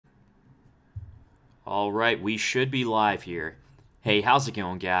All right, we should be live here. Hey, how's it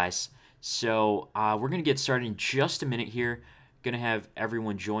going, guys? We're gonna get started in just a minute here. Gonna have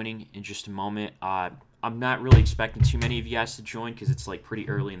everyone joining in just a moment. I'm not really expecting too many of you guys to join because it's like pretty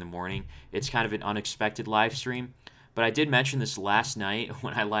early in the morning. It's kind of an unexpected live stream, but I did mention this last night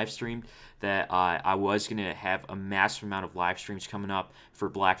when I live streamed that I was gonna have a massive amount of live streams coming up for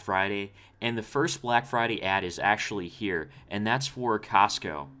Black Friday, and the first Black Friday ad is actually here, and that's for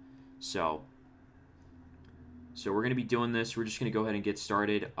Costco. So So we're going to be doing this. We're just going to go ahead and get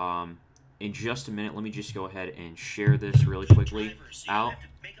started. In just a minute, let me just go ahead and share this really quickly out.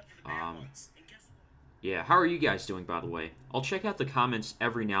 Um, yeah, how are you guys doing, by the way? I'll check out the comments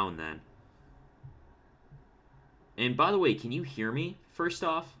every now and then. And by the way, can you hear me, first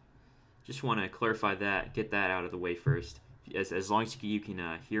off? Just want to clarify that, get that out of the way first. As long as you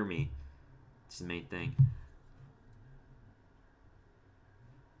can hear me, it's the main thing.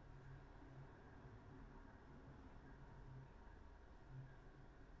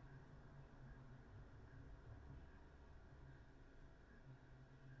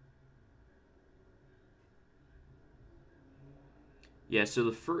 Yeah, so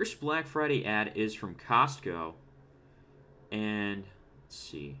the first Black Friday ad is from Costco. And let's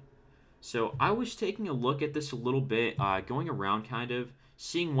see. So I was taking a look at this a little bit, going around kind of,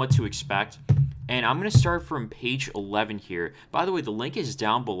 seeing what to expect. And I'm going to start from page 11 here. By the way, the link is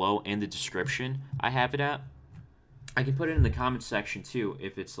down below in the description I have it at. I can put it in the comment section too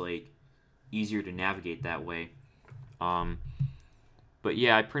if it's like easier to navigate that way. But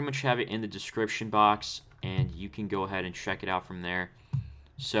yeah, I pretty much have it in the description box, and you can go ahead and check it out from there.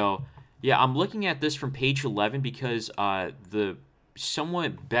 So yeah, I'm looking at this from page 11 because the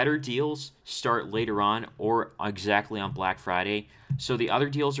somewhat better deals start later on or exactly on Black Friday. So the other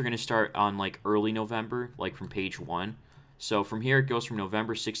deals are going to start on like early November, like from page 1. So from here it goes from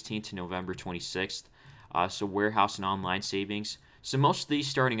November 16th to November 26th. So warehouse and online savings. So most of these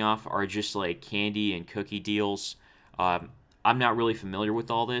starting off are just like candy and cookie deals. I'm not really familiar with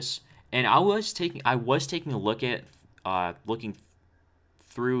all this, and I was taking a look at looking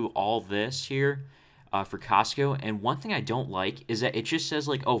through all this here for Costco, and one thing I don't like is that it just says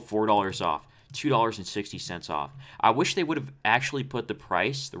like, oh, $4 off, $2.60 off. I wish they would have actually put the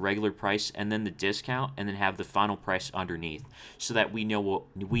price, the regular price, and then the discount, and then have the final price underneath, so that we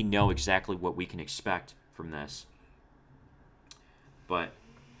know exactly what we can expect from this. But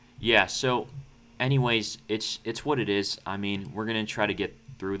yeah, so anyways, it's what it is. I mean, we're gonna try to get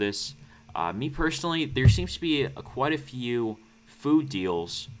through this. Me personally, there seems to be quite a few food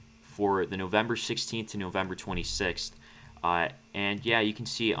deals for the November 16th to November 26th. And yeah, you can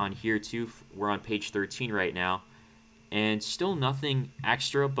see on here too, we're on page 13 right now, and still nothing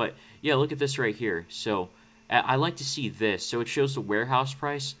extra, but yeah, look at this right here. So I like to see this. So it shows the warehouse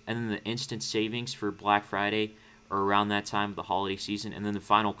price and then the instant savings for Black Friday or around that time of the holiday season, and then the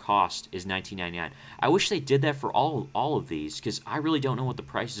final cost is $19.99. I wish they did that for all of these, because I really don't know what the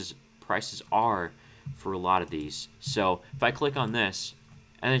prices are for a lot of these. So if I click on this,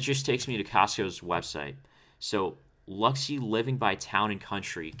 and it just takes me to Costco's website. So Luxy Living by Town and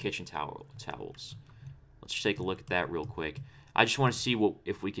Country kitchen towels. Let's take a look at that real quick. I just want to see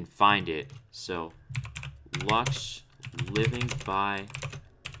if we can find it. So Lux Living by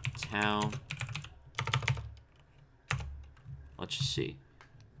Town. Let's just see.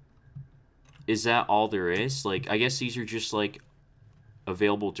 Is that all there is? Like, I guess these are just like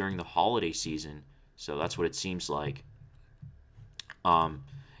available during the holiday season. So that's what it seems like.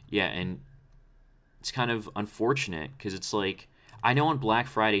 Yeah, and it's kind of unfortunate because it's like, I know on Black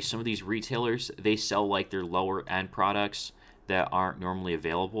Friday some of these retailers, they sell like their lower end products that aren't normally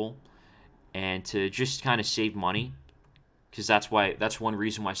available, and to just kind of save money, because that's one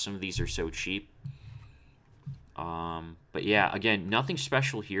reason why some of these are so cheap. But yeah, again, nothing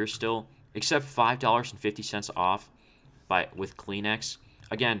special here still, except $5.50 off with Kleenex.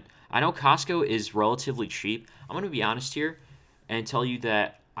 Again, I know Costco is relatively cheap. I'm going to be honest here and tell you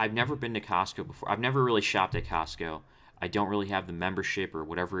that I've never been to Costco before. I've never really shopped at Costco. I don't really have the membership or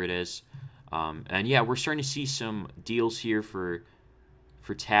whatever it is. And yeah, we're starting to see some deals here for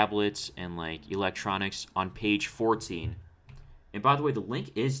tablets and like electronics on page 14. And by the way, the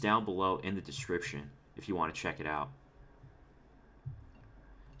link is down below in the description if you want to check it out.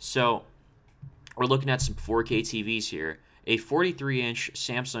 So we're looking at some 4K TVs here. A 43-inch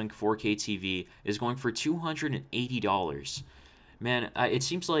Samsung 4K TV is going for $280. Man, it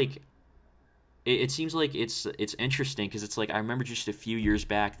seems like it's interesting because it's like, I remember just a few years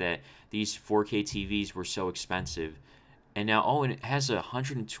back that these 4K TVs were so expensive, and now, oh, and it has a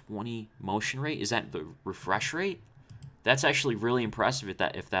 120 motion rate. Is that the refresh rate? That's actually really impressive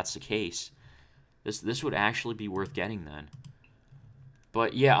if that's the case. This would actually be worth getting then.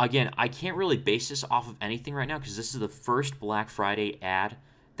 But yeah, again, I can't really base this off of anything right now because this is the first Black Friday ad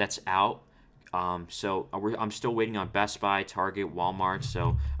that's out. So I'm still waiting on Best Buy, Target, Walmart.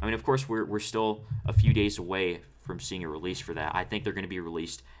 So I mean, of course, we're still a few days away from seeing a release for that. I think they're going to be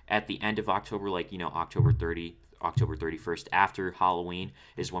released at the end of October, like October 30, October 31st. After Halloween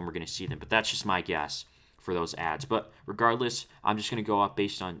is when we're going to see them. But that's just my guess for those ads. But regardless, I'm just going to go off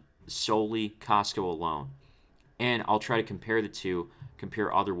based on solely Costco alone, and I'll try to compare the two,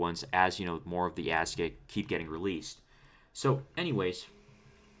 compare other ones as more of the ads keep getting released. So, anyways.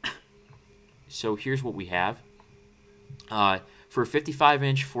 So here's what we have. For a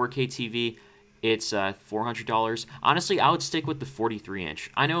 55-inch 4K TV, it's $400. Honestly, I would stick with the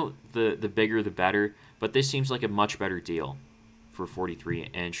 43-inch. I know the bigger the better, but this seems like a much better deal for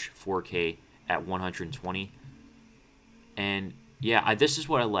 43-inch 4K at $120. And yeah, this is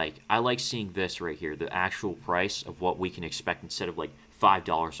what I like. I like seeing this right here, the actual price of what we can expect instead of like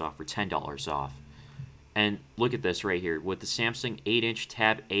 $5 off or $10 off. And look at this right here with the Samsung 8-inch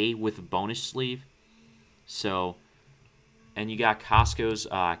Tab A with a bonus sleeve. So, and you got Costco's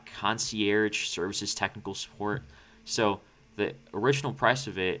concierge services technical support. So the original price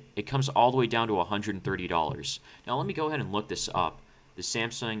of it comes all the way down to $130. Now let me go ahead and look this up. The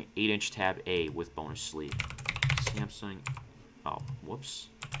Samsung 8-inch Tab A with bonus sleeve. Samsung,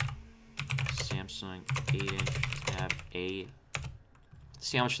 Samsung 8-inch Tab A. Let's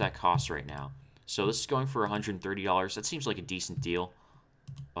see how much that costs right now. So this is going for $130. That seems like a decent deal.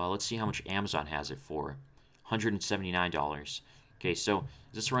 Let's see how much Amazon has it for. $179. Okay, so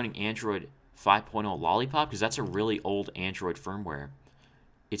is this running Android 5.0 Lollipop? Because that's a really old Android firmware.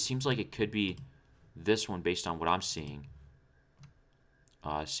 It seems like it could be this one based on what I'm seeing.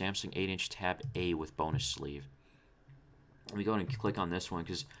 Samsung 8-inch Tab A with bonus sleeve. Let me go ahead and click on this one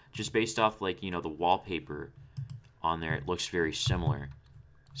because just based off the wallpaper on there, it looks very similar.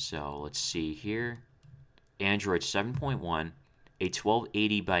 So let's see here. Android 7.1, a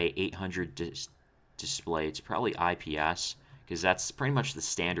 1280 by 800 display. It's probably IPS because that's pretty much the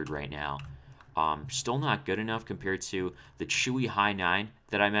standard right now. Still not good enough compared to the Chewy High 9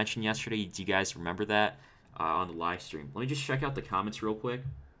 that I mentioned yesterday. Do you guys remember that on the live stream? Let me just check out the comments real quick.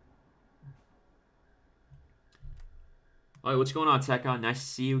 All right, what's going on, Tekon? Nice to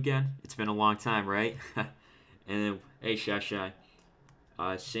see you again. It's been a long time, right? And then, hey, Shashai.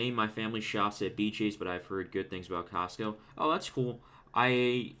 Same, my family shops at BJ's, but I've heard good things about Costco. Oh, that's cool.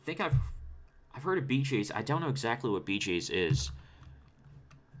 I think I've heard of BJ's. I don't know exactly what BJ's is.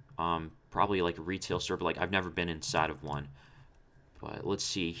 Probably like a retail store, but I've never been inside of one. But let's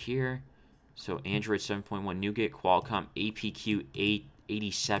see here. So Android 7.1 Nougat Qualcomm APQ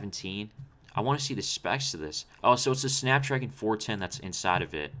 8017. I want to see the specs of this. Oh, so it's a Snapdragon 410 that's inside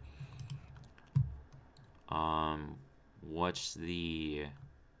of it. What's the,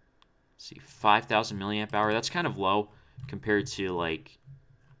 let's see, 5,000 milliamp hour. That's kind of low compared to like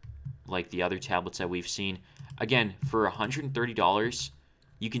the other tablets that we've seen. Again, for $130,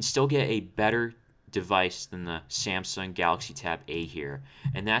 you can still get a better device than the Samsung Galaxy Tab A here,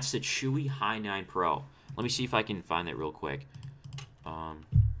 and that's the Chewy High 9 Pro. Let me see if I can find that real quick.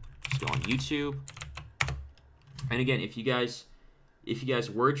 Let's go on YouTube. And again, if you guys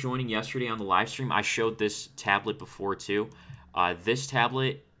were joining yesterday on the live stream, I showed this tablet before too. This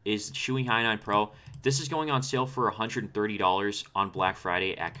tablet is Chewy High 9 Pro. This is going on sale for $130 on Black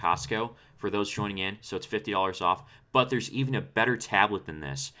Friday at Costco for those joining in, so it's $50 off. But there's even a better tablet than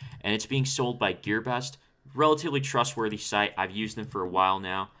this, and it's being sold by GearBest. Relatively trustworthy site. I've used them for a while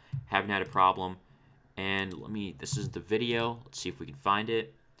now. Haven't had a problem. And this is the video. Let's see if we can find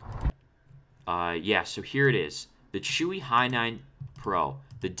it. Yeah, so here it is. The Chewy High 9 Pro,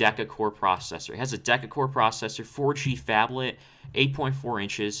 the Deca Core processor. It has a Deca Core processor, 4G phablet, 8.4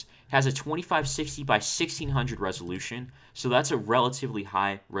 inches. It has a 2560 by 1600 resolution, so that's a relatively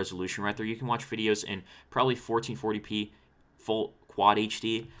high resolution right there. You can watch videos in probably 1440p full quad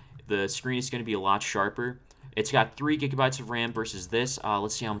HD. The screen is going to be a lot sharper. It's got 3 gigabytes of RAM versus this.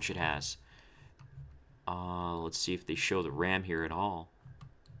 Let's see how much it has. Let's see if they show the RAM here at all.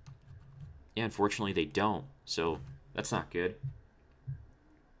 Yeah, unfortunately they don't, so that's not good.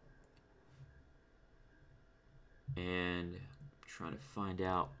 And I'm trying to find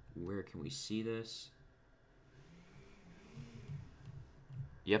out where can we see this.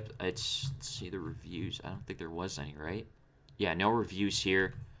 Yep, let's see the reviews. I don't think there was any, right? Yeah, no reviews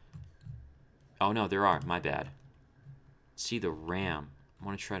here. Oh no, there are. My bad. Let's see the RAM. I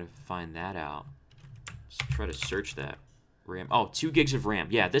want to try to find that out. Let's try to search that. RAM. Oh, 2 gigs of RAM.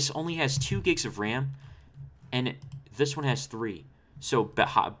 Yeah, this only has 2 gigs of RAM, and this one has 3. So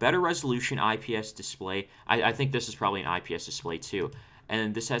better resolution IPS display. I think this is probably an IPS display too.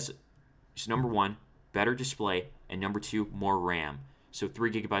 And this has, so number one, better display, and number two, more RAM. So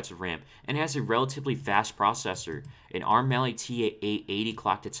 3 gigabytes of RAM. And it has a relatively fast processor, an ARM Mali T880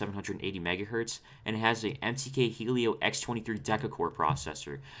 clocked at 780 megahertz, and it has a MTK Helio X23 deca-core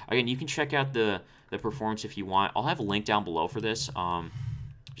processor. Again, you can check out the performance if you want. I'll have a link down below for this.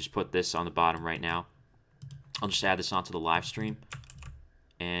 Just put this on the bottom right now. I'll just add this onto the live stream.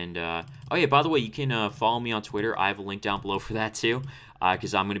 And, oh yeah, by the way, you can follow me on Twitter. I have a link down below for that too,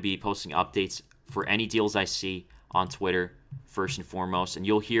 because I'm going to be posting updates for any deals I see on Twitter first and foremost. And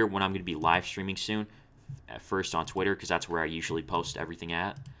you'll hear when I'm going to be live streaming soon, at first on Twitter, because that's where I usually post everything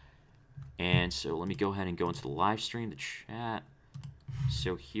at. And so let me go ahead and go into the live stream, the chat.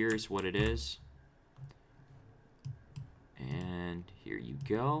 So here's what it is. And here you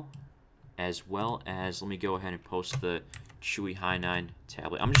go. As well as, let me go ahead and post the Chewy High 9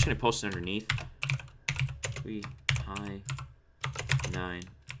 tablet. I'm just going to post it underneath. Chewy High 9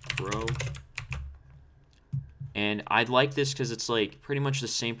 Pro. And I like this because it's like pretty much the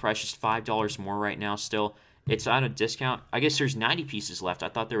same price, just $5 more right now still. It's on a discount. I guess there's 90 pieces left. I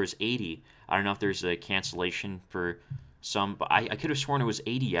thought there was 80. I don't know if there's a cancellation for some, but I could have sworn it was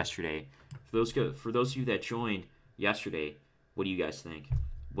 80 yesterday. For those of you that joined yesterday, what do you guys think?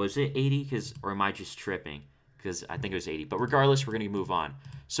 Was it 80? Or am I just tripping? Because I think it was 80. But regardless, we're going to move on.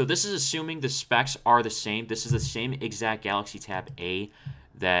 So this is assuming the specs are the same. This is the same exact Galaxy Tab A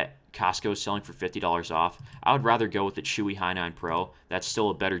that Costco is selling for $50 off. I would rather go with the Chewy High 9 Pro. That's still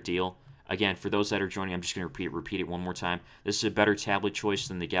a better deal. Again, for those that are joining, I'm just going to repeat it one more time. This is a better tablet choice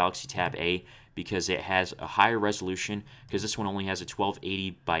than the Galaxy Tab A because it has a higher resolution, because this one only has a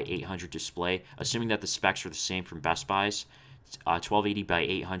 1280 by 800 display, assuming that the specs are the same from Best Buy's. 1280 by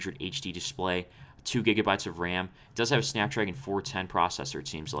 800 HD display, 2 gigabytes of RAM. It does have a Snapdragon 410 processor, it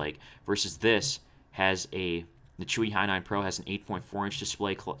seems like, versus this has the Chewy High 9 Pro has an 8.4-inch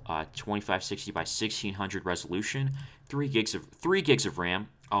display, 2560 by 1600 resolution, 3 gigs of RAM.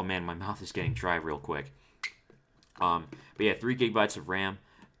 Oh man, my mouth is getting dry real quick. But yeah, 3 gigabytes of RAM,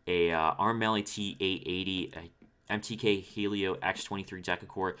 a ARM Mali T880, a MTK Helio X23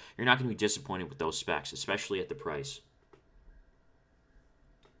 deca-core. You're not going to be disappointed with those specs, especially at the price.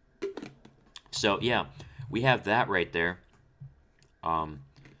 So yeah, we have that right there.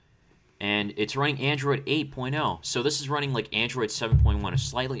 And it's running Android 8.0. So this is running like Android 7.1, a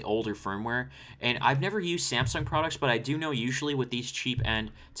slightly older firmware. And I've never used Samsung products, but I do know usually with these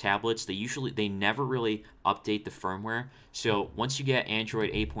cheap-end tablets, they never really update the firmware. So once you get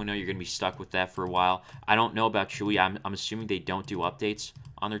Android 8.0, you're going to be stuck with that for a while. I don't know about Chewy. I'm assuming they don't do updates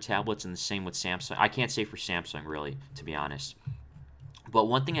on their tablets, and the same with Samsung. I can't say for Samsung, really, to be honest. But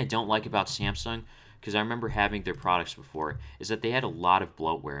one thing I don't like about Samsung, because I remember having their products before, is that they had a lot of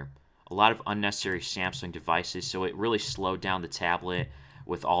bloatware. A lot of unnecessary Samsung devices, so it really slowed down the tablet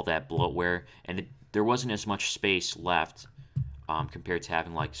with all that bloatware, and there wasn't as much space left compared to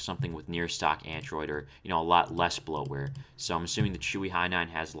having like something with near stock Android or a lot less bloatware. So I'm assuming the Chewy High 9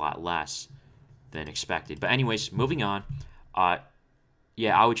 has a lot less than expected. But anyways, moving on.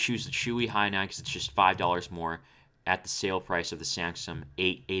 Yeah, I would choose the Chewy High 9 because it's just $5 more at the sale price of the Samsung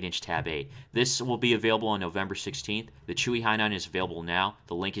 8-inch Tab A. This will be available on November 16th. The Chewy High 9 is available now.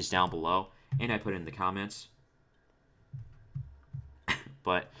 The link is down below, and I put it in the comments.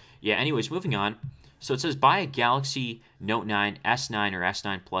 But, yeah, anyways, moving on. So it says, buy a Galaxy Note 9, S9, or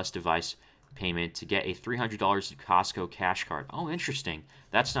S9 Plus device payment to get a $300 Costco cash card. Oh, interesting.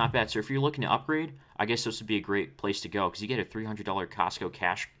 That's not bad. So if you're looking to upgrade, I guess this would be a great place to go because you get a $300 Costco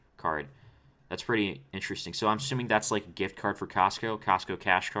cash card. That's pretty interesting. So I'm assuming that's like a gift card for Costco. Costco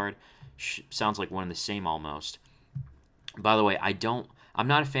cash card sounds like one and the same almost. By the way, I'm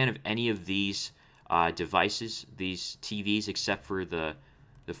not a fan of any of these devices, these TVs, except for the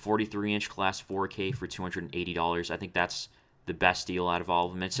 43-inch class 4K for $280. I think that's the best deal out of all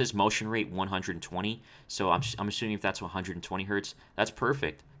of them. It says motion rate 120, so I'm assuming if that's 120 hertz, that's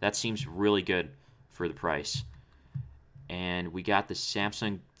perfect. That seems really good for the price. And we got the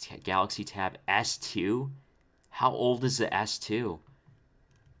Samsung Galaxy Tab S2. How old is the S2?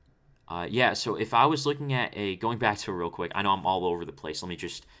 Yeah, so if I was looking at going back to it real quick, I know I'm all over the place. Let me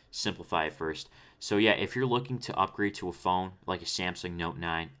just simplify it first. So yeah, if you're looking to upgrade to a phone like a Samsung Note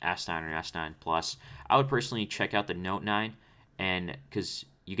 9, S9, or S9 Plus, I would personally check out the Note 9, and because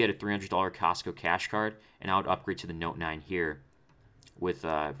you get a $300 Costco cash card, and I would upgrade to the Note 9 here with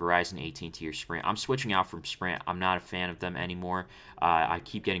Verizon, AT&T, or Sprint. I'm switching out from Sprint. I'm not a fan of them anymore. I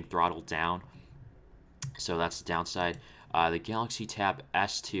keep getting throttled down, so that's the downside. The Galaxy Tab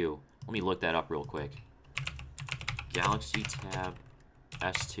S2. Let me look that up real quick. Galaxy Tab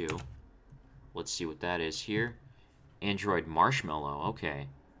S2. Let's see what that is here. Android Marshmallow. Okay.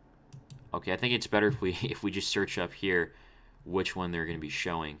 Okay, I think it's better if we if we just search up here which one they're going to be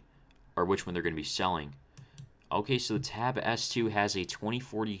showing or which one they're going to be selling. Okay, so the Tab S2 has a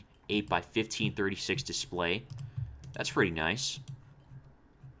 2048 by 1536 display. That's pretty nice.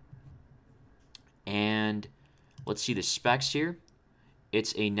 And let's see the specs here.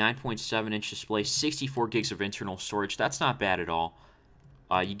 It's a 9.7-inch display, 64 gigs of internal storage. That's not bad at all.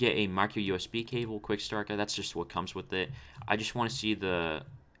 You get a micro USB cable, quick start guide. That's just what comes with it. I just want to see the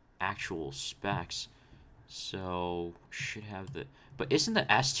actual specs. So, should have the... But isn't the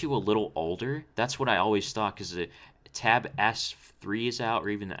S2 a little older? That's what I always thought, because the Tab S3 is out, or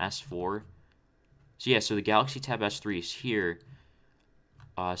even the S4. So yeah, so the Galaxy Tab S3 is here.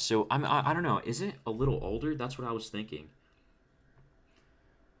 So I don't know. Is it a little older? That's what I was thinking.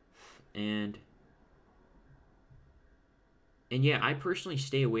 And yeah, I personally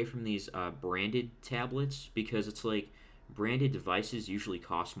stay away from these branded tablets because it's like branded devices usually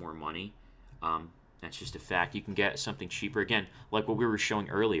cost more money. That's just a fact. You can get something cheaper. Again, like what we were showing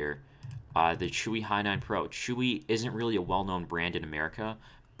earlier, the Chewy Hi 9 Pro. Chewy isn't really a well-known brand in America,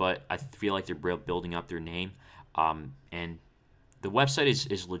 but I feel like they're building up their name. And the website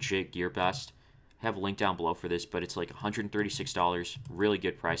is legit GearBest. I have a link down below for this, but it's like $136. Really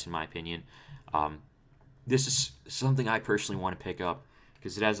good price in my opinion. This is something I personally want to pick up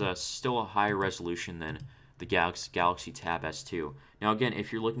because it has still a higher resolution than the Galaxy Tab S2. Now again,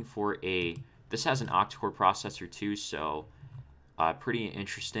 if you're looking for this has an octa-core processor too, so pretty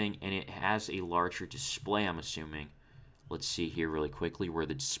interesting, and it has a larger display, I'm assuming. Let's see here really quickly where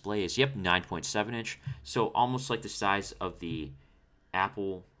the display is. Yep, 9.7 inch, so almost like the size of the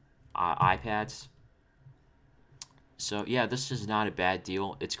Apple iPads. So yeah, this is not a bad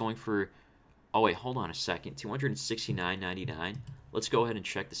deal. It's going for, oh wait, hold on a second, $269.99. Let's go ahead and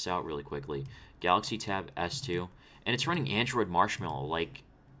check this out really quickly. Galaxy Tab S2, and it's running Android Marshmallow. Like,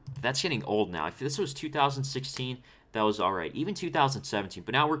 that's getting old now. If this was 2016, that was all right. Even 2017,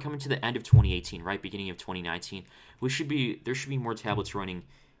 but now we're coming to the end of 2018, right? Beginning of 2019. There should be more tablets running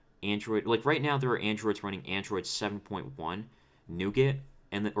Android. Like right now, there are Androids running Android 7.1 Nougat,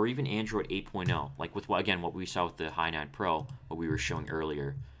 or even Android 8.0. Like with what we saw with the Hi 9 Pro, what we were showing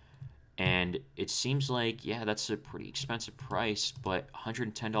earlier. And it seems like, yeah, that's a pretty expensive price, but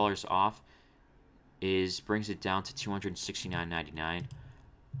 $110 off brings it down to $269.99.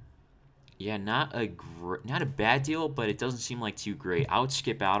 Yeah, not a bad deal, but it doesn't seem like too great. I would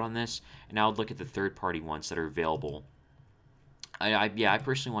skip out on this, and I would look at the third-party ones that are available. I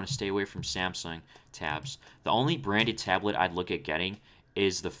personally want to stay away from Samsung tabs. The only branded tablet I'd look at getting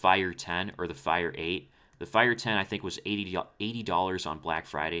is the Fire 10 or the Fire 8. The Fire 10, I think, was $80 on Black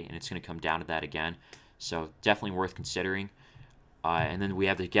Friday, and it's going to come down to that again. So definitely worth considering. And then we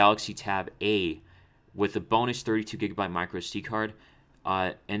have the Galaxy Tab A with a bonus 32GB micro SD card.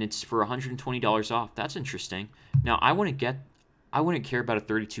 And it's for $120 off. That's interesting. Now, I wouldn't care about a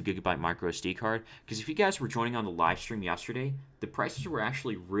 32GB micro SD card, because if you guys were joining on the live stream yesterday, the prices were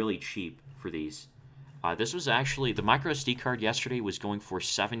actually really cheap for these. This was actually, the micro SD card yesterday was going for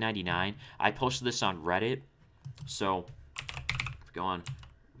 $7.99. I posted this on Reddit. So, go on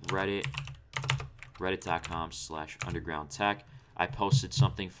Reddit, reddit.com/undergroundtech. I posted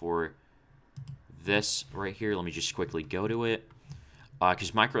something for this right here. Let me just quickly go to it.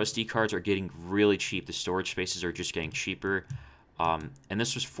 Because micro SD cards are getting really cheap. The storage spaces are just getting cheaper. And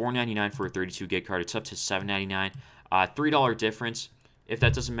this was $4.99 for a 32 gig card. It's up to $7.99. $3 difference. If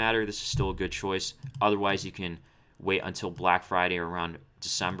that doesn't matter, this is still a good choice. Otherwise, you can wait until Black Friday or around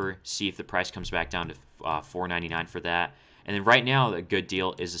December. See if the price comes back down to $4.99 for that. And then right now, a good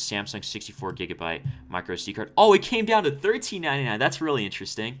deal is the Samsung 64GB micro SD card. Oh, it came down to $13.99. That's really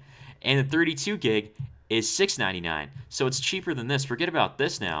interesting. And the 32 gig is $6.99, so it's cheaper than this. Forget about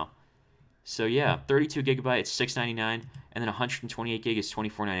this now. So yeah, 32GB, it's $6.99, and then 128 gig is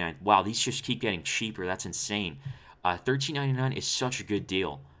 $24.99. Wow, these just keep getting cheaper. That's insane. $13.99 is such a good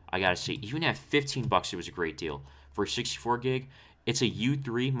deal. I gotta say, even at $15, it was a great deal for 64 gig. It's a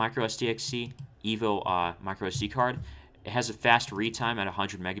U3 micro SDXC Evo micro SD card. It has a fast read time at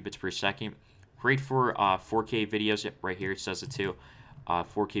 100 megabits per second. Great for 4K videos. Yep, right here it says it too.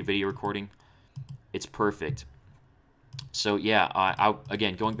 4K video recording. It's perfect. So yeah,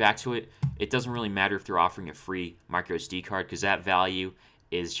 again, going back to it, it doesn't really matter if they're offering a free micro SD card, because that value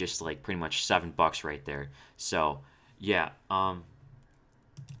is just like pretty much $7 right there. So yeah, I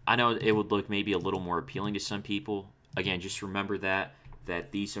know it would look maybe a little more appealing to some people. Again, just remember that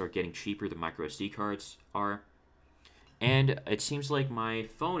these are getting cheaper than micro SD cards are. And it seems like my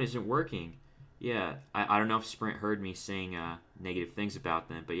phone isn't working. Yeah, I don't know if Sprint heard me saying negative things about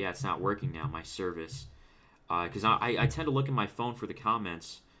them, but yeah, it's not working now, my service. Because I tend to look at my phone for the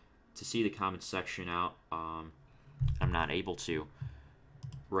comments to see the comments section out. I'm not able to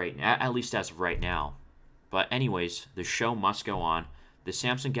right now, at least as of right now. But anyways, the show must go on. The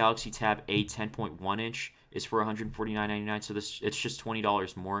Samsung Galaxy Tab A 10.1 inch is for $149.99, so it's just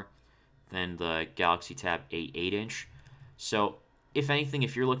 $20 more than the Galaxy Tab A 8 inch. So if anything,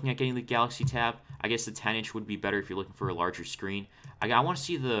 if you're looking at getting the Galaxy Tab, I guess the 10 inch would be better if you're looking for a larger screen. I want to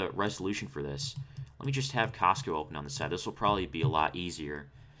see the resolution for this. Let me just have Costco open on the side. This will probably be a lot easier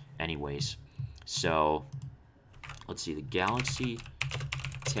anyways. So let's see, the Galaxy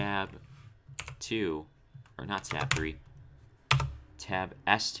Tab 2, or not Tab 3, Tab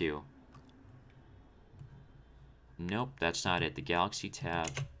S2. Nope, that's not it. The Galaxy Tab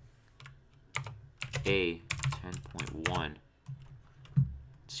A 10.1.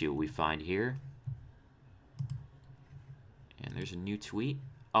 See what we find here. And there's a new tweet.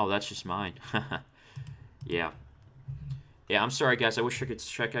 Oh, that's just mine. Yeah. Yeah, I'm sorry, guys. I wish I could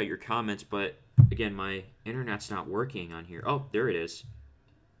check out your comments, but again, my internet's not working on here. Oh, there it is.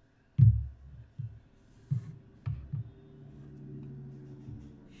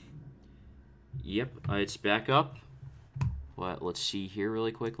 Yep, it's back up. Let's see here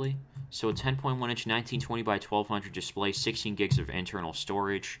really quickly. So a 10.1-inch 1920 by 1200 display, 16 gigs of internal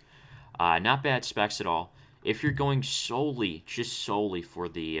storage. Not bad specs at all. If you're going just solely for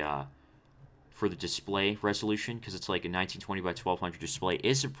the display resolution, because it's like a 1920 by 1200 display,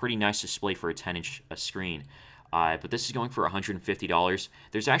 is a pretty nice display for a 10-inch screen. But this is going for $150.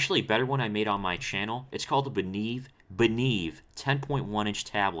 There's actually a better one I made on my channel. It's called the Benieve 10.1-inch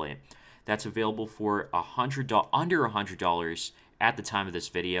tablet. That's available for under $100 at the time of this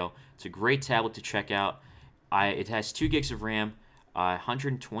video. It's a great tablet to check out. It has 2 gigs of RAM,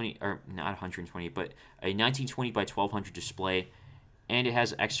 120, or not 120, but a 1920 by 1200 display, and it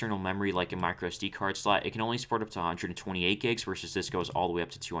has external memory like a micro SD card slot. It can only support up to 128 gigs, versus this goes all the way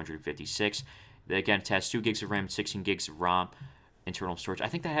up to 256. Again, it has 2 gigs of RAM, 16 gigs of ROM, internal storage. I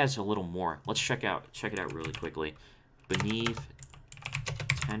think that has a little more. Let's check it out really quickly. Benieve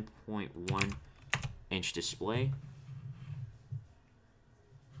 10.1-inch display.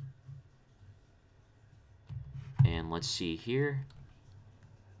 And let's see here.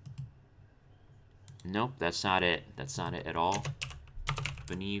 Nope, that's not it. That's not it at all.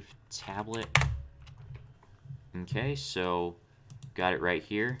 Benieve tablet. Okay, so got it right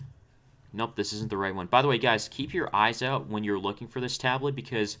here. Nope, this isn't the right one. By the way, guys, keep your eyes out when you're looking for this tablet,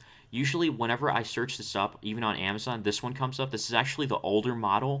 because usually whenever I search this up, even on Amazon, this one comes up. This is actually the older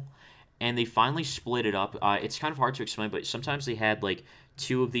model, and they finally split it up. It's kind of hard to explain, but sometimes they had like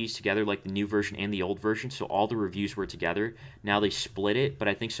 2 of these together, like the new version and the old version, so all the reviews were together. Now they split it, but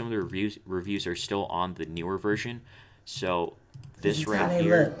I think some of the reviews are still on the newer version. So this right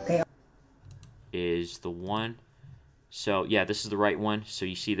here is the one. So yeah, this is the right one. So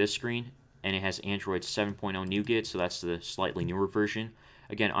you see this screen, and it has Android 7.0 Nougat, so that's the slightly newer version.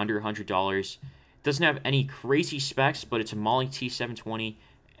 Again, under $100. Doesn't have any crazy specs, but it's a Mali T720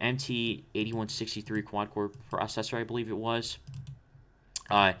 MT8163 quad-core processor, I believe it was.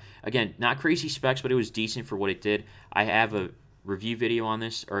 Again, not crazy specs, but it was decent for what it did. I have a review video on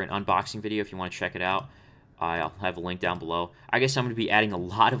this, or an unboxing video if you want to check it out. I'll have a link down below. I guess I'm going to be adding a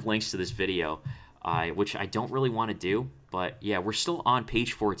lot of links to this video, which I don't really want to do. But yeah, we're still on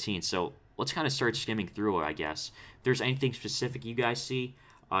page 14, so let's kind of start skimming through it, I guess. If there's anything specific you guys see,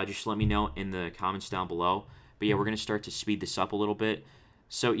 just let me know in the comments down below. But yeah, we're going to start to speed this up a little bit.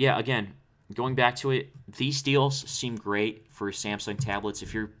 So yeah, again, going back to it, these deals seem great for Samsung tablets.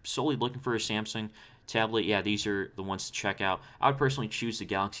 If you're solely looking for a Samsung tablet, yeah, these are the ones to check out. I would personally choose the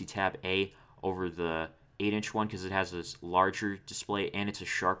Galaxy Tab A over the 8-inch one, because it has this larger display and it's a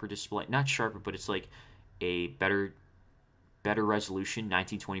sharper display. Not sharper, but it's like a better resolution,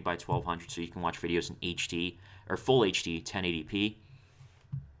 1920 by 1200, so you can watch videos in HD, or full HD, 1080p.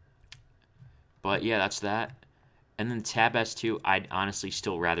 But yeah, that's that. And then Tab S2, I'd honestly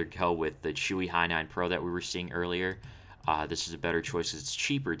still rather go with the Chewy Hi 9 Pro that we were seeing earlier. This is a better choice because it's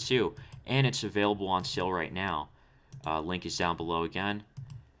cheaper too, and it's available on sale right now. Link is down below again.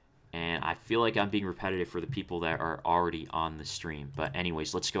 And I feel like I'm being repetitive for the people that are already on the stream. But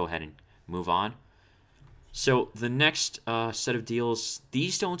anyways, let's go ahead and move on. So the next set of deals,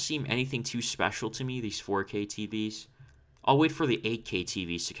 these don't seem anything too special to me, these 4K TVs. I'll wait for the 8K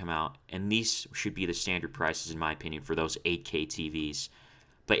TVs to come out, and these should be the standard prices, in my opinion, for those 8K TVs.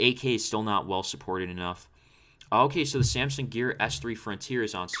 But 8K is still not well supported enough. Okay, so the Samsung Gear S3 Frontier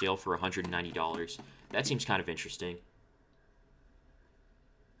is on sale for $190. That seems kind of interesting.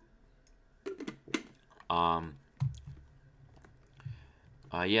 Um,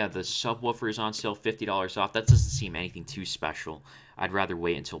 yeah, the subwoofer is on sale, $50 off. That doesn't seem anything too special. I'd rather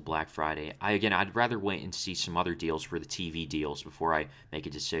wait until Black Friday. I'd rather wait and see some other deals for the TV deals before I make a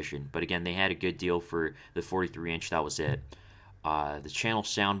decision. But again, they had a good deal for the 43-inch. That was it. The channel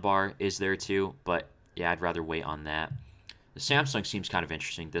soundbar is there too, but yeah, I'd rather wait on that. The Samsung seems kind of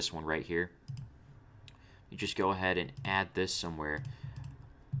interesting. This one right here. You just go ahead and add this somewhere,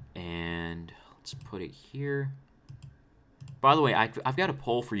 and let's put it here. By the way, I've got a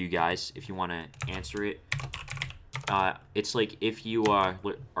poll for you guys if you want to answer it. It's like if you are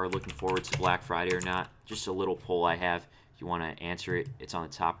looking forward to Black Friday or not. Just a little poll I have. If you want to answer it, it's on the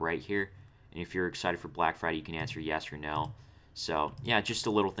top right here. And if you're excited for Black Friday, you can answer yes or no. So, yeah, just a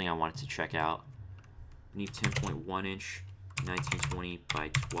little thing I wanted to check out. We need 10.1-inch, 1920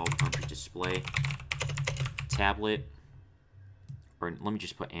 by 1200 display. Tablet. Or let me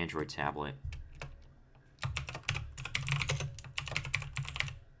just put Android tablet.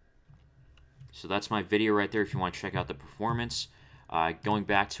 So that's my video right there if you want to check out the performance. Going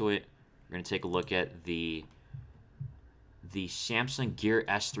back to it, we're going to take a look at the Samsung Gear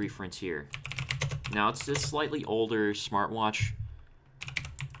S3 Frontier. Now, it's this slightly older smartwatch.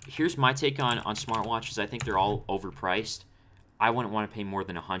 Here's my take on smartwatches. I think they're all overpriced. I wouldn't want to pay more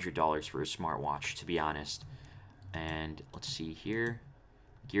than $100 for a smartwatch, to be honest. And let's see here.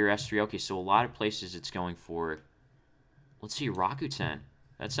 Gear S3. Okay, so a lot of places it's going for, let's see, Rakuten.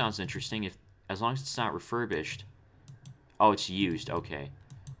 That sounds interesting. As long as it's not refurbished. Oh, it's used. Okay.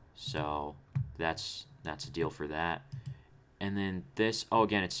 So that's a deal for that. And then this, oh,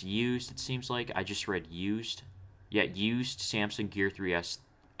 again, it's used, it seems like. I just read used. Yeah, used Samsung Gear 3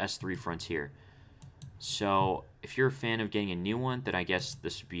 S3 Frontier. So if you're a fan of getting a new one, then I guess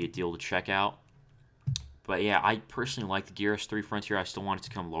this would be a deal to check out. But yeah, I personally like the Gear S3 Frontier. I still want it to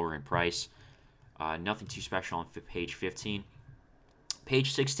come lower in price. Nothing too special on page 15.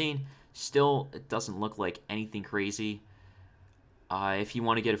 Page 16, still, it doesn't look like anything crazy. If you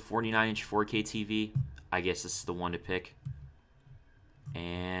want to get a 49-inch 4K TV, I guess this is the one to pick.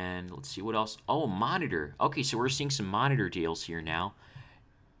 And let's see what else. Oh, monitor. Okay, so we're seeing some monitor deals here now.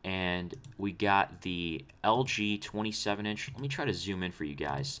 And we got the LG 27-inch. Let me try to zoom in for you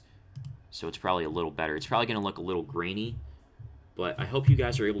guys. So it's probably a little better. It's probably going to look a little grainy, but I hope you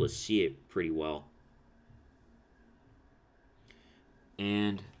guys are able to see it pretty well.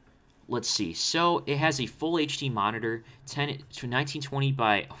 And let's see. So it has a full HD monitor, 1920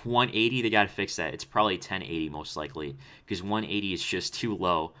 by 180. They got to fix that. It's probably 1080 most likely, because 180 is just too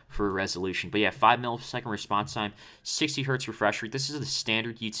low for a resolution. But yeah, 5 millisecond response time, 60 hertz refresh rate. This is the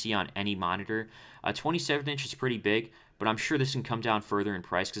standard you'd see on any monitor. 27-inch is pretty big, but I'm sure this can come down further in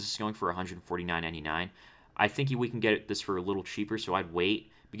price because it's going for $149.99. I think we can get this for a little cheaper, so I'd wait,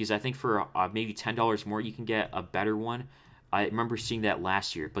 because I think for maybe $10 more you can get a better one. I remember seeing that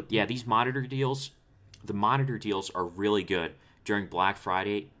last year. But yeah, these monitor deals, the monitor deals are really good during Black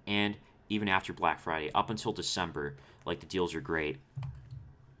Friday and even after Black Friday, up until December. Like, the deals are great.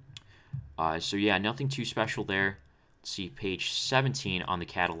 So yeah, nothing too special there. Let's see, page 17 on the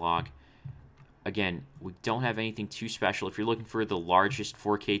catalog. Again, we don't have anything too special. If you're looking for the largest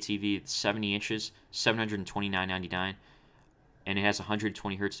 4K TV, it's 70 inches, $729.99. And it has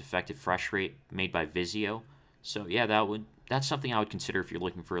 120 hertz effective refresh rate made by Vizio. So yeah, that's something I would consider if you're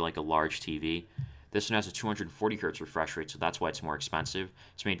looking for like a large TV. This one has a 240 hertz refresh rate, so that's why it's more expensive.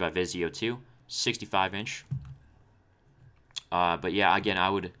 It's made by Vizio too, 65-inch. But yeah, again,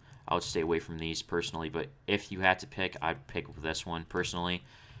 I would stay away from these personally. But if you had to pick, I'd pick this one personally.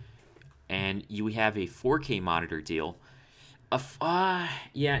 And you have a 4K monitor deal.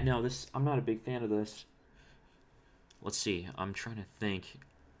 Yeah, no, I'm not a big fan of this. Let's see, I'm trying to think.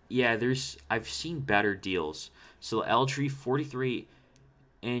 Yeah, I've seen better deals. So the LG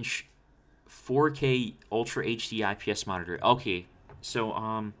 43-inch 4K Ultra HD IPS monitor. Okay, so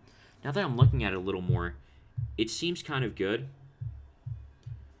now that I'm looking at it a little more, it seems kind of good.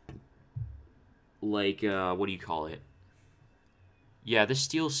 Like, what do you call it? Yeah, this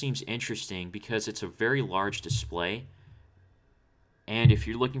deal seems interesting because it's a very large display. And if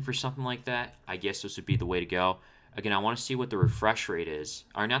you're looking for something like that, I guess this would be the way to go. Again, I want to see what the refresh rate is.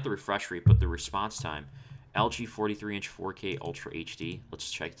 Or not the refresh rate, but the response time. LG 43-inch 4K Ultra HD. Let's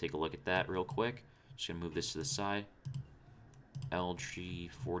take a look at that real quick. Just going to move this to the side. LG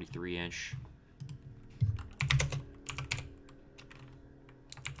 43-inch.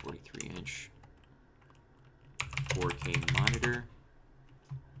 43-inch 4K monitor.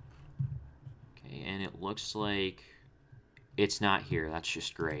 Okay, and it looks like it's not here. That's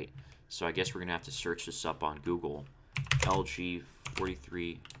just great. So I guess we're going to have to search this up on Google. LG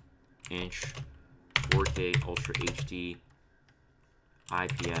 43-inch 4K Ultra HD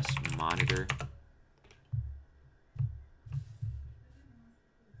IPS monitor.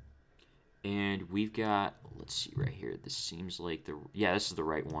 And we've got, let's see right here. This seems like yeah, this is the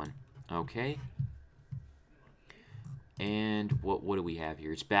right one. Okay. And what do we have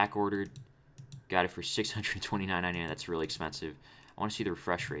here? It's back ordered. Got it for $629.99. That's really expensive. I want to see the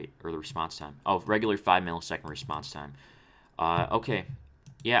refresh rate or the response time. Oh, regular 5 millisecond response time. Okay.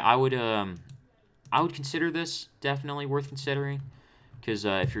 Yeah, I would consider this definitely worth considering, because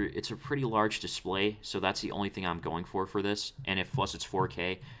it's a pretty large display, so that's the only thing I'm going for this. And if plus it's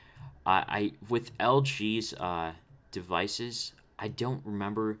 4K, I with LG's devices, I don't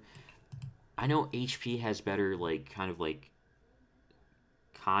remember. I know HP has better kind of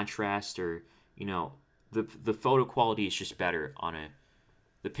contrast, or the photo quality is just better on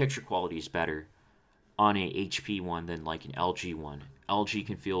the picture quality is better on a HP one than like an LG one. LG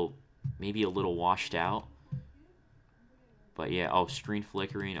can feel maybe a little washed out. But yeah, oh, screen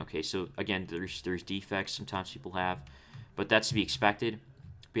flickering. Okay, so again, there's defects sometimes people have, but that's to be expected.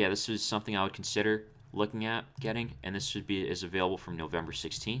 But yeah, this is something I would consider looking at getting, and this is available from November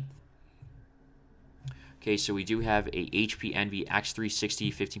 16th. Okay, so we do have a HP Envy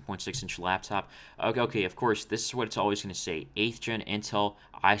X360 15.6-inch laptop. Okay, of course, this is what it's always going to say. 8th gen Intel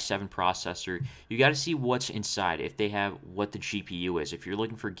i7 processor. You got to see what's inside, if they have what the GPU is. If you're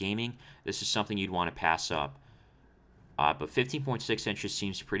looking for gaming, this is something you'd want to pass up. But 15.6 inches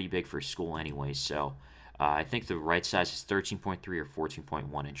seems pretty big for school anyway, so I think the right size is 13.3 or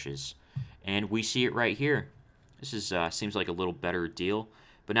 14.1 inches. And we see it right here. This is seems like a little better deal,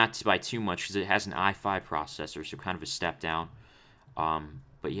 but not by too much, because it has an i5 processor, so kind of a step down.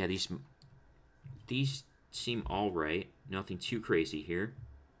 But yeah, these seem all right. Nothing too crazy here.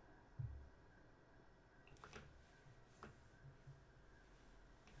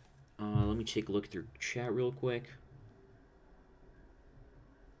 Let me take a look through chat real quick.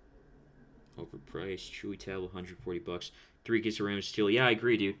 Overpriced Chewy tablet, $140. 3 gigs of RAM is steal. Yeah, I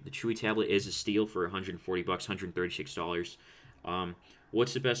agree, dude. The Chewy tablet is a steal for $140, $136.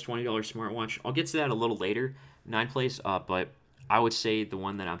 What's the best $20 smartwatch? I'll get to that a little later, 9plays. But I would say the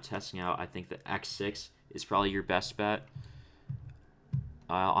one that I'm testing out, I think the X6 is probably your best bet.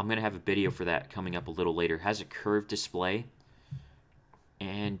 I'm gonna have a video for that coming up a little later. It has a curved display,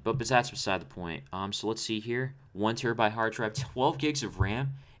 but that's beside the point. So let's see here. 1 terabyte hard drive, 12 gigs of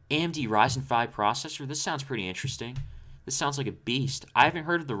RAM. AMD Ryzen 5 processor. This sounds pretty interesting. This sounds like a beast. I haven't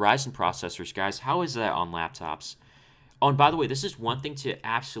heard of the Ryzen processors, guys. How is that on laptops? Oh, and by the way, this is one thing to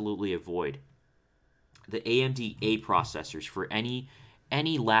absolutely avoid. The AMD A processors. For any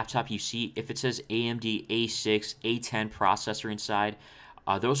laptop you see, if it says AMD A6, A10 processor inside,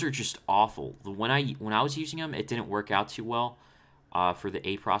 those are just awful. When I was using them, it didn't work out too well for the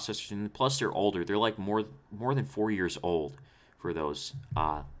A processors. And plus, they're older. They're like more than 4 years old for those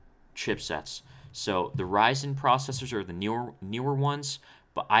chipsets. So the Ryzen processors are the newer ones,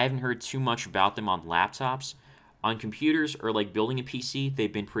 but I haven't heard too much about them on laptops. On computers or like building a PC,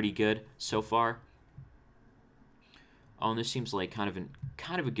 they've been pretty good so far. Oh, and this seems like kind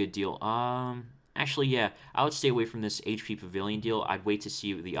of a good deal. Actually, yeah, I would stay away from this HP Pavilion deal. I'd wait to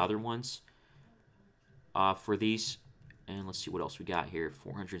see the other ones for these. And let's see what else we got here.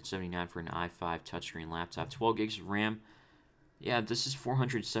 $479 for an i5 touchscreen laptop, 12 gigs of RAM. Yeah, this is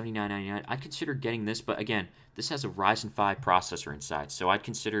 $479.99. I'd consider getting this, but again, this has a Ryzen 5 processor inside, so I'd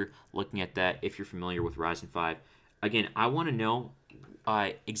consider looking at that if you're familiar with Ryzen 5. Again, I want to know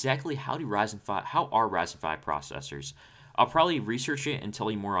exactly how are Ryzen 5 processors. I'll probably research it and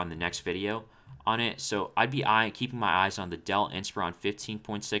tell you more on the next video on it. So I'd be keeping my eyes on the Dell Inspiron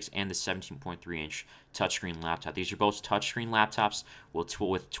 15.6 and the 17.3-inch touchscreen laptop. These are both touchscreen laptops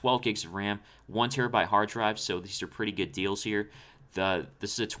with 12 gigs of RAM, 1 terabyte hard drive, so these are pretty good deals here. This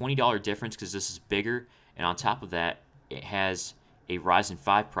is a $20 difference because this is bigger, and on top of that, it has a Ryzen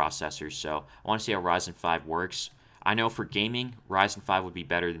 5 processor, so I want to see how Ryzen 5 works. I know for gaming, Ryzen 5 would be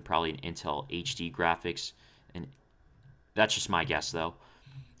better than probably an Intel HD graphics, and that's just my guess, though.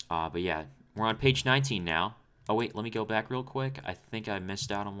 But yeah, we're on page 19 now. Oh, wait, let me go back real quick. I think I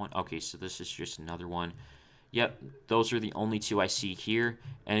missed out on one. Okay, so this is just another one. Yep, those are the only two I see here.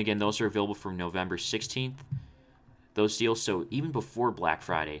 And again, those are available from November 16th. Those deals, so even before Black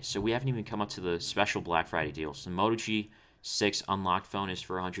Friday. So we haven't even come up to the special Black Friday deals. The Moto G6 unlocked phone is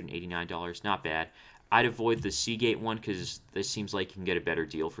for $189. Not bad. I'd avoid the Seagate one because this seems like you can get a better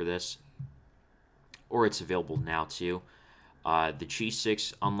deal for this. Or it's available now, too. The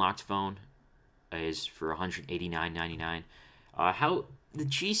G6 unlocked phone is for $189.99. How the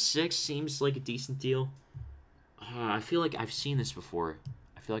G6 seems like a decent deal. I feel like I've seen this before.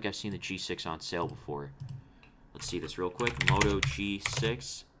 I I feel like I've seen the G6 on sale before. Let's see this real quick. Moto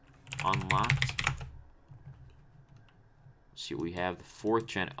G6 unlocked. Let's see what we have. The 4th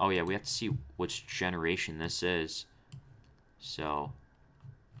gen. Oh, yeah, we have to see which generation this is. So,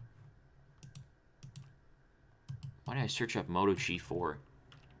 why did I search up Moto G4?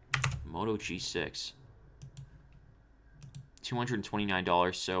 Moto G6.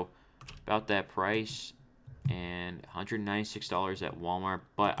 $229, so about that price. And $196 at Walmart,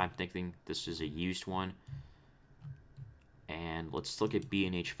 but I'm thinking this is a used one. And let's look at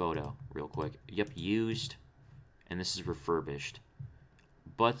B&H Photo real quick. Yep, used, and this is refurbished.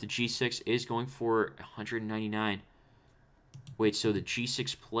 But the G6 is going for $199. Wait, so the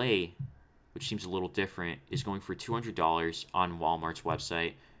G6 Play, which seems a little different, is going for $200 on Walmart's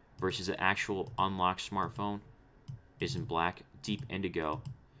website versus the actual unlocked smartphone is in black, deep indigo.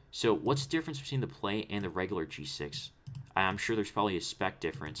 So what's the difference between the Play and the regular G6? I'm sure there's probably a spec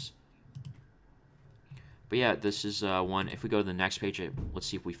difference. But yeah, this is one. If we go to the next page, let's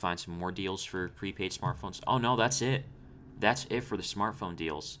see if we find some more deals for prepaid smartphones. Oh, no, that's it. That's it for the smartphone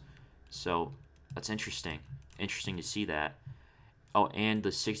deals. So that's interesting. Interesting to see that. Oh, and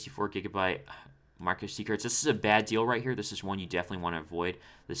the 64 gigabyte micro SD cards. This is a bad deal right here. This is one you definitely want to avoid.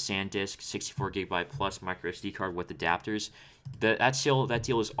 The SanDisk 64 gigabyte plus micro SD card with adapters. That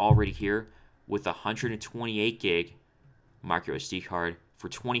deal is already here with a 128 gig micro SD card for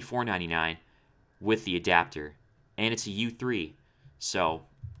 $24.99 with the adapter, and it's a U3. So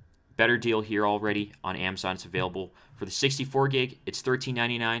better deal here already on Amazon. It's available for the 64 gig. It's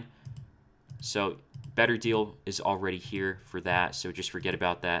 $13.99. So better deal is already here for that. So just forget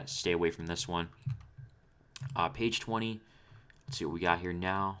about that. Stay away from this one. Page 20. Let's see what we got here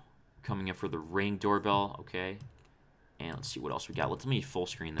now. Coming up for the Ring doorbell. Okay. And let's see what else we got. Let me full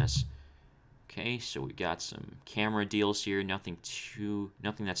screen this. Okay, so we got some camera deals here. Nothing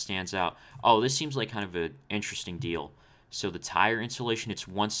that stands out. Oh, this seems like kind of an interesting deal. So the tire installation, it's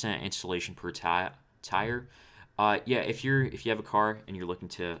 1 cent installation per tire. Yeah, if you have a car and you're looking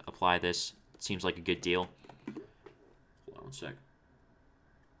to apply this, it seems like a good deal. Hold on one sec.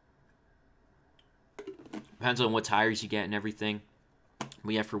 Depends on what tires you get and everything.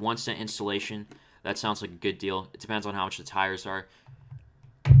 But yeah, for 1 cent installation, that sounds like a good deal. It depends on how much the tires are.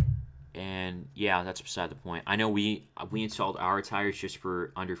 And yeah, that's beside the point. I know we installed our tires just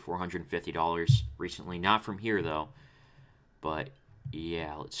for under $450 recently. Not from here though. But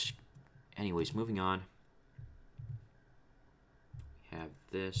yeah, anyways, moving on. We have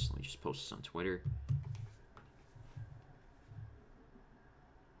this. Let me just post this on Twitter.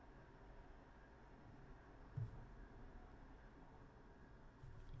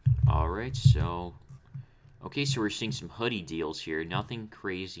 Alright, so okay, so we're seeing some hoodie deals here. Nothing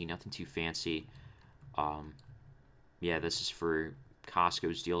crazy, nothing too fancy. Yeah, this is for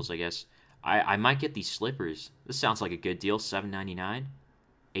Costco's deals, I guess. I might get these slippers. This sounds like a good deal. $7.99,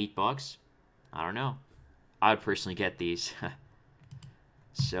 $8. I don't know. I would personally get these.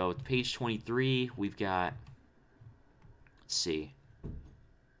 So page 23, we've got. Let's see.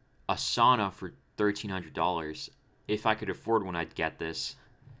 A sauna for $1,300. If I could afford one, I'd get this,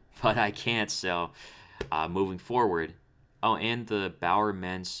 but I can't. So. Moving forward. Oh, and the Bauer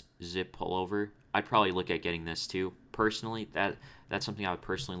men's zip pullover. I'd probably look at getting this too. Personally, that's something I would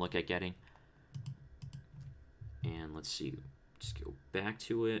personally look at getting. And let's see. Let's go back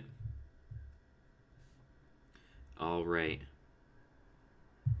to it. All right.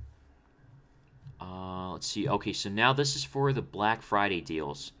 Let's see. Okay, so now this is for the Black Friday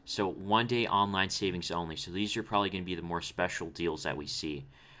deals. So 1 day online savings only. So these are probably going to be the more special deals that we see.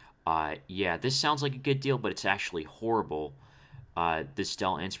 Yeah, this sounds like a good deal, but it's actually horrible. This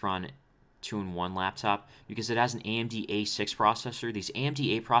Dell Inspiron 2-in-1 laptop, because it has an AMD A6 processor. These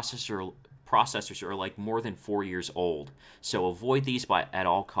AMD A processors are like more than 4 years old, so avoid these at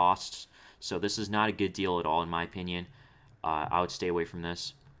all costs. So this is not a good deal at all, in my opinion. I would stay away from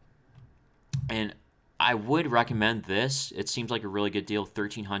this. And I would recommend this. It seems like a really good deal,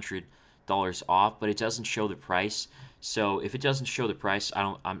 $1,300 off, but it doesn't show the price. So if it doesn't show the price,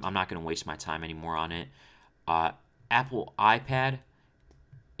 I'm not going to waste my time anymore on it. Apple iPad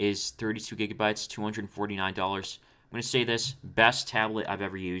is 32 gigabytes, $249. I'm going to say this, best tablet I've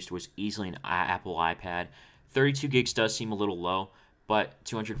ever used was easily an Apple iPad. 32 gigs does seem a little low, but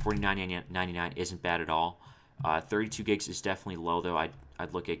 $249.99 isn't bad at all. 32 gigs is definitely low, though.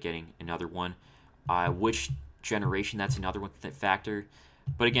 I'd look at getting another one. Which generation, that's another one factor.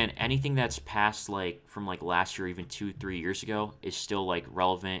 But again, anything that's past from last year, even 2-3 years ago, is still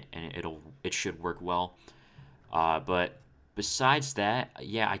relevant, and it should work well. But besides that,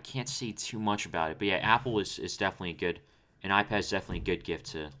 yeah, I can't say too much about it. But yeah, Apple is definitely a an iPad is definitely a good gift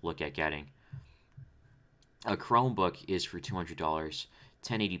to look at getting. A Chromebook is for $200.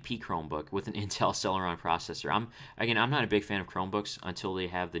 1080p Chromebook with an Intel Celeron processor. I'm not a big fan of Chromebooks until they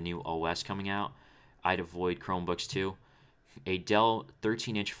have the new OS coming out. I'd avoid Chromebooks too. A Dell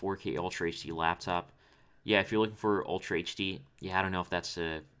 13-inch 4K Ultra HD laptop. Yeah, if you're looking for Ultra HD, yeah, I don't know if that's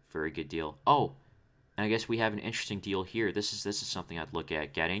a very good deal. Oh, and I guess we have an interesting deal here. This is something I'd look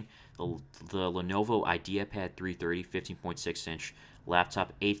at getting. The Lenovo IdeaPad 330 15.6-inch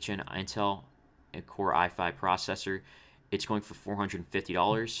laptop, 8th gen Intel Core i5 processor. It's going for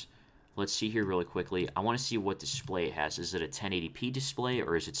 $450. Let's see here really quickly. I want to see what display it has. Is it a 1080p display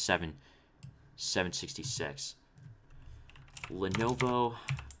or is it 766? Lenovo.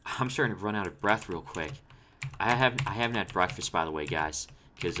 I'm starting to run out of breath real quick. I haven't had breakfast, by the way, guys.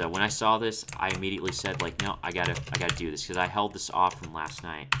 Because when I saw this, I immediately said, like, no, I gotta do this. Because I held this off from last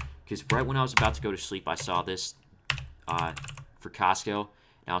night. Because right when I was about to go to sleep, I saw this for Costco.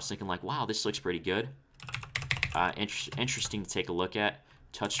 And I was thinking, like, wow, this looks pretty good. Interesting to take a look at.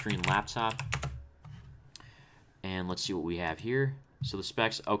 Touchscreen laptop. And let's see what we have here. So the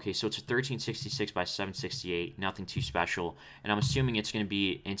specs, okay, so it's a 1366 by 768, nothing too special. And I'm assuming it's going to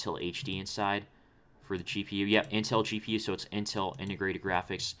be Intel HD inside for the GPU. Yep, Intel GPU, so it's Intel integrated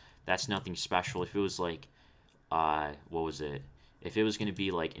graphics. That's nothing special. If it was like, what was it? If it was going to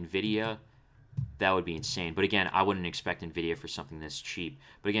be like NVIDIA, that would be insane. But again, I wouldn't expect NVIDIA for something this cheap.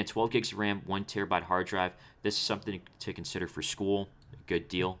 But again, 12 gigs of RAM, 1 terabyte hard drive. This is something to consider for school. A good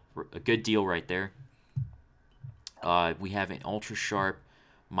deal. A good deal right there. We have an ultra sharp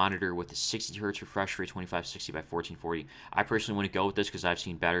monitor with a 60 hertz refresh rate, 2560 by 1440. I personally want to go with this because I've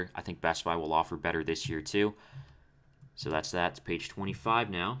seen better. I think Best Buy will offer better this year too. So that's that. It's page 25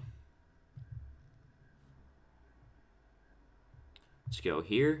 now. Let's go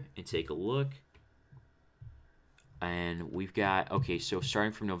here and take a look. And we've got, okay, so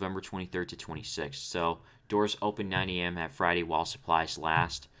starting from November 23rd to 26th. So doors open 9 a.m. at Friday while supplies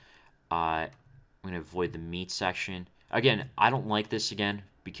last. I'm going to avoid the meat section. Again, I don't like this again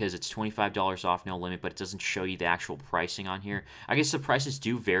because it's $25 off, no limit, but it doesn't show you the actual pricing on here. I guess the prices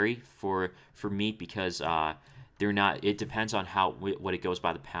do vary for meat because they're not. It depends on what it goes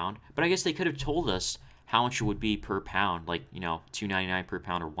by the pound. But I guess they could have told us how much it would be per pound, like, you know, $2.99 per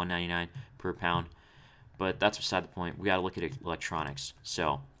pound or $1.99 per pound. But that's beside the point. We got to look at electronics.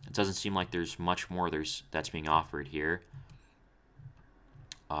 So it doesn't seem like there's much more that's being offered here.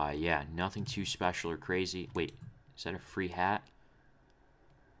 Yeah, nothing too special or crazy. Wait, is that a free hat?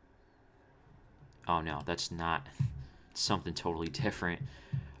 Oh, no, that's not. Something totally different.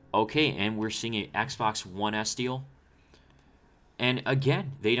 Okay, and we're seeing an Xbox One S deal. And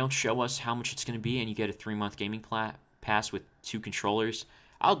again, they don't show us how much it's going to be, and you get a 3-month gaming pass with 2 controllers.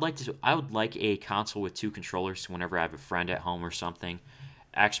 I would like a console with 2 controllers whenever I have a friend at home or something.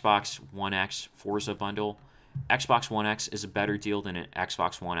 Xbox One X Forza bundle. Xbox One X is a better deal than an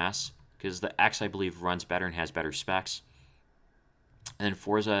Xbox One S because the X, I believe, runs better and has better specs. And then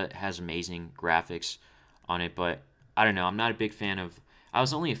Forza has amazing graphics on it, but I don't know. I'm not a big fan of... I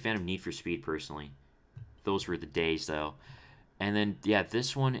was only a fan of Need for Speed, personally. Those were the days, though. And then, yeah,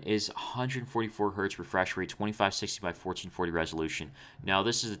 this one is 144 hertz refresh rate, 2560 by 1440 resolution. Now,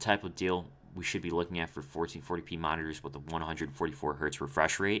 this is the type of deal we should be looking at for 1440p monitors with a 144 hertz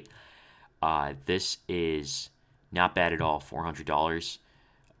refresh rate. This is not bad at all, $400.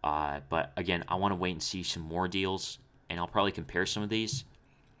 But again, I want to wait and see some more deals, and I'll probably compare some of these.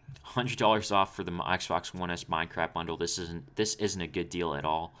 $100 off for the Xbox One S Minecraft bundle. This isn't a good deal at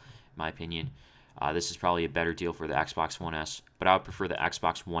all, in my opinion. This is probably a better deal for the Xbox One S, but I would prefer the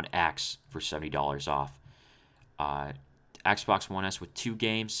Xbox One X for $70 off. Xbox One S with 2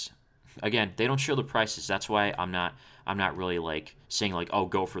 games. Again, they don't show the prices. That's why I'm not really like saying like, oh,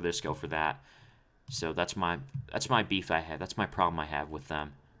 go for this, go for that. So that's my beef I have. That's my problem I have with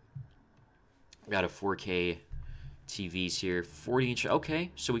them. We got a 4K TVs here, 40-inch.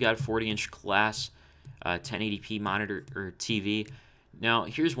 Okay, so we got a 40-inch class 1080p monitor or TV. Now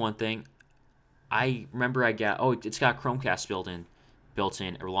here's one thing. I remember I got, oh, it's got Chromecast built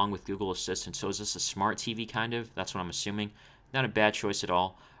in along with Google Assistant. So is this a smart TV kind of? That's what I'm assuming. Not a bad choice at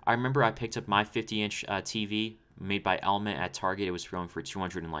all. I remember I picked up my 50-inch TV made by Element at Target. It was going for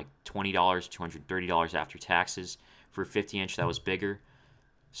 $220, $230 after taxes. For a 50-inch, that was bigger.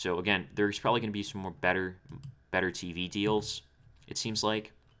 So again, there's probably going to be some more better TV deals, it seems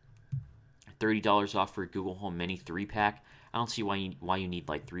like. $30 off for a Google Home Mini 3-pack. I don't see why you need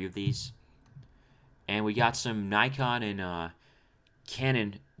like 3 of these. And we got some Nikon and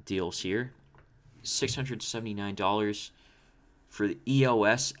Canon deals here. $679 for the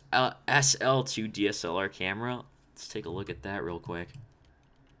EOS SL2 DSLR camera. Let's take a look at that real quick.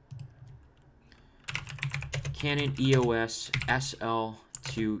 Canon EOS SL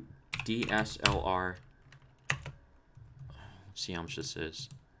to DSLR. Let's see how much this is.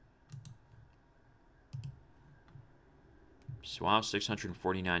 So wow,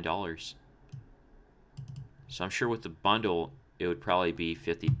 $649. So I'm sure with the bundle, it would probably be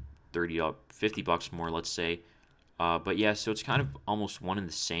 50 bucks more, let's say. But yeah, so it's kind of almost one and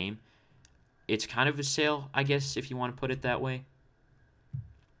the same. It's kind of a sale, I guess, if you want to put it that way.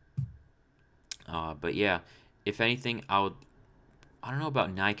 But yeah, if anything, I don't know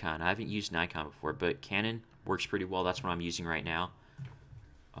about Nikon. I haven't used Nikon before, but Canon works pretty well. That's what I'm using right now.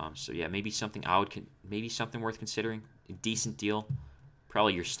 So yeah, maybe something maybe something worth considering. A decent deal,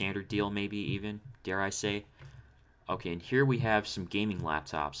 probably your standard deal, maybe even, dare I say. Okay, and here we have some gaming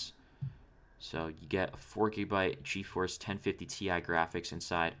laptops. So you get a 4GB GeForce 1050 Ti graphics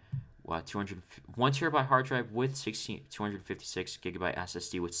inside, 1 terabyte hard drive with 256 gigabyte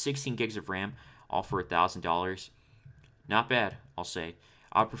SSD with 16 gigs of RAM, all for $1,000. Not bad, I'll say.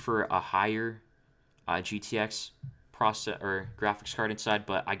 I would prefer a higher GTX process or graphics card inside,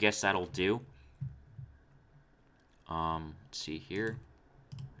 but I guess that'll do. Let's see here.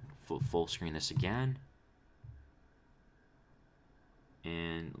 Full screen this again.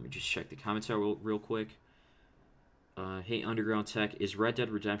 And let me just check the comments out real quick. Hey, Underground Tech, is Red Dead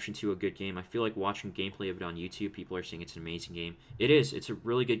Redemption 2 a good game? I feel like watching gameplay of it on YouTube. People are saying it's an amazing game. It is. It's a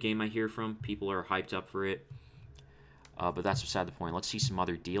really good game I hear from. People are hyped up for it. But that's beside the point. Let's see some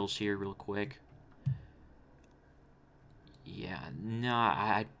other deals here real quick. Yeah, nah,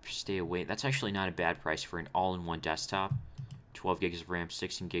 I'd stay away. That's actually not a bad price for an all-in-one desktop. 12 gigs of RAM,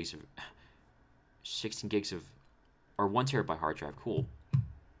 16 gigs of, or 1 terabyte hard drive. Cool.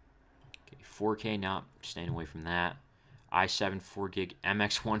 Okay, 4K, not staying away from that. i7 4 gig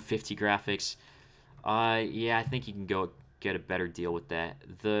MX150 graphics. Yeah, I think you can go get a better deal with that.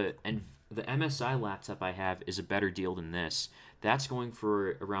 The MSI laptop I have is a better deal than this. That's going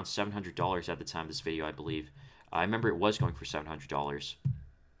for around $700 at the time of this video, I believe. I remember it was going for $700.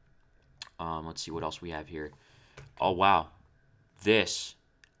 Let's see what else we have here. Oh, wow. This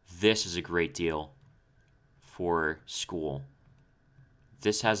is a great deal for school.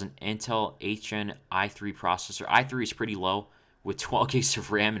 This has an Intel 8th Gen i3 processor. i3 is pretty low with 12 gigs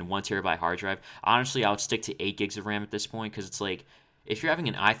of RAM and 1 terabyte hard drive. Honestly, I would stick to 8 gigs of RAM at this point because it's like, if you're having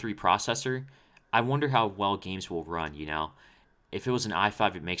an i3 processor, I wonder how well games will run, you know? If it was an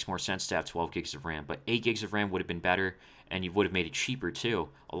i5, it makes more sense to have 12 gigs of RAM, but 8 gigs of RAM would have been better, and you would have made it cheaper too,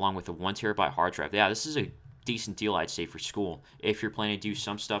 along with a 1 terabyte hard drive. Yeah, this is a decent deal, I'd say, for school. If you're planning to do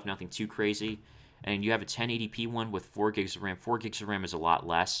some stuff, nothing too crazy, and you have a 1080p one with 4 gigs of RAM. 4 gigs of RAM is a lot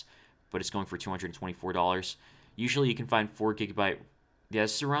less, but it's going for $224. Usually you can find 4 gigabyte. Yeah,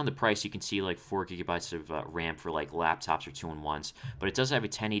 this is around the price. You can see like 4 gigabytes of RAM for like laptops or 2-in-1s, but it does have a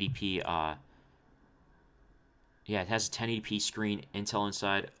 1080p. Yeah, it has a 1080p screen, Intel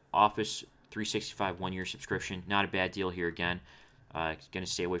inside, Office 365 1-year subscription. Not a bad deal here again. Going to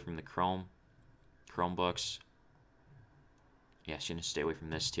stay away from the Chromebooks. Yeah, going to stay away from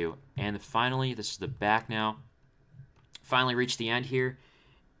this too. And finally, this is the back now. Finally reached the end here,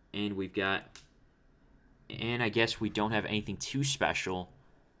 and we've got. And I guess we don't have anything too special.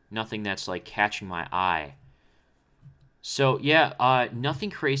 Nothing that's like catching my eye. So yeah,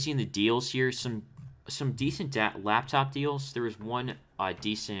 nothing crazy in the deals here. Some decent laptop deals. There was one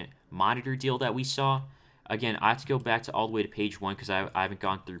decent monitor deal that we saw. Again, I have to go back to all the way to page 1 because I haven't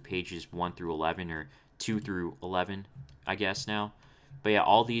gone through pages 1 through 11 or 2 through 11, I guess now. But yeah,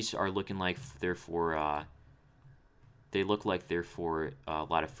 all these are looking like they're for. They look like they're for a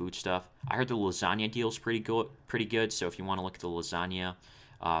lot of food stuff. I heard the lasagna deal is pretty good. So if you want to look at the lasagna,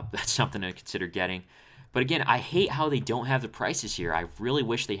 that's something to consider getting. But again, I hate how they don't have the prices here. I really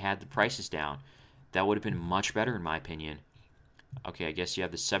wish they had the prices down. That would have been much better in my opinion. Okay, I guess you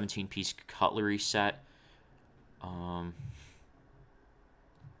have the 17-piece cutlery set. Let's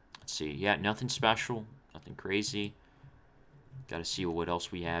see. Yeah, nothing special. Nothing crazy. Got to see what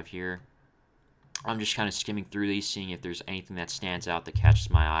else we have here. I'm just kind of skimming through these, seeing if there's anything that stands out that catches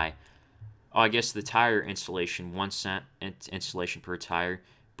my eye. Oh, I guess the tire installation, 1 cent installation per tire.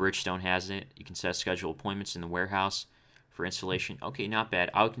 Bridgestone has it. You can set scheduled appointments in the warehouse for installation. Okay, not bad.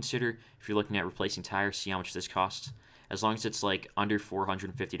 I would consider, if you're looking at replacing tires, see how much this costs. As long as it's like under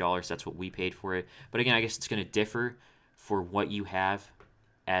 $450, that's what we paid for it. But again, I guess it's going to differ for what you have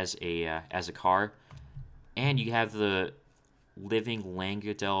as a car. And you have the Living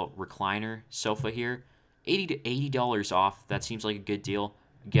Langadel recliner sofa here. $80 off. That seems like a good deal.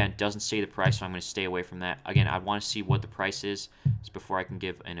 Again, doesn't say the price, so I'm going to stay away from that. Again, I want to see what the price is before I can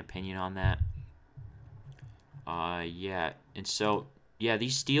give an opinion on that. Yeah, and so yeah,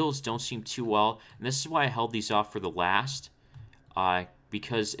 these deals don't seem too well, and this is why I held these off for the last.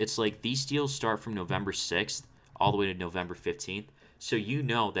 Because it's like these deals start from November 6th all the way to November 15th. So you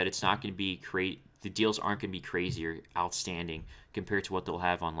know that it's not going to be the deals aren't going to be crazy or outstanding compared to what they'll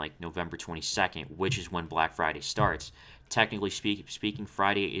have on like November 22nd, which is when Black Friday starts. Technically speaking,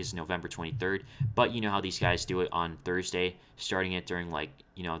 Friday is November 23rd, but you know how these guys do it on Thursday, starting it during like,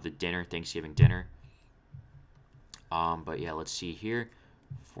 the Thanksgiving dinner. But yeah, let's see here.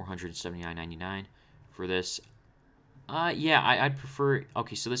 $479.99 for this. Yeah, I'd prefer.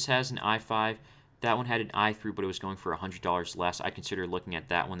 Okay, so this has an i5. That one had an i3, but it was going for $100 less. I consider looking at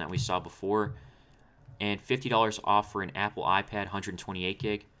that one that we saw before. And $50 off for an Apple iPad, 128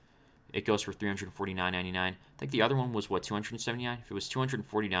 gig. It goes for $349.99. I think the other one was what, $279? If it was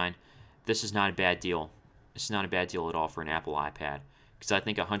 $249, this is not a bad deal. This is not a bad deal at all for an Apple iPad, because I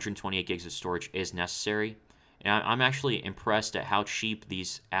think 128 gigs of storage is necessary. And I'm actually impressed at how cheap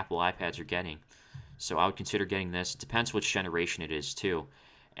these Apple iPads are getting. So I would consider getting this. It depends which generation it is, too.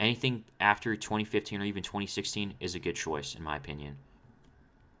 Anything after 2015 or even 2016 is a good choice, in my opinion.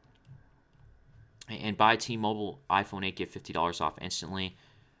 And buy a T-Mobile iPhone 8, get $50 off instantly.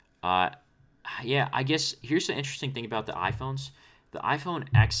 Yeah, I guess here's the interesting thing about the iPhones. The iPhone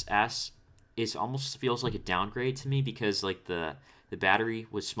XS almost feels like a downgrade to me, because like the battery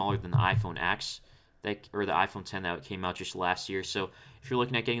was smaller than the iPhone X, or the iPhone 10 that came out just last year. So if you're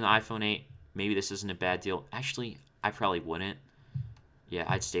looking at getting the iPhone 8, maybe this isn't a bad deal. Actually, I probably wouldn't. Yeah,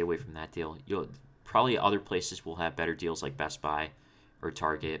 I'd stay away from that deal. Probably other places will have better deals, like Best Buy or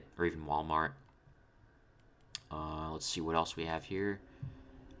Target or even Walmart. Let's see what else we have here.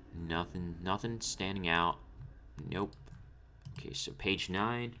 Nothing standing out. Nope. Okay, so page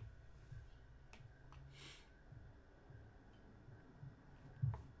 9.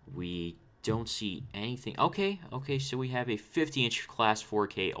 We don't see anything. Okay, so we have a 50-inch Class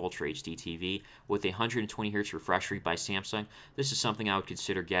 4K Ultra HD TV with a 120 Hz refresh rate by Samsung. This is something I would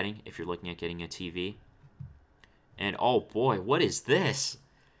consider getting if you're looking at getting a TV. And oh boy, what is this?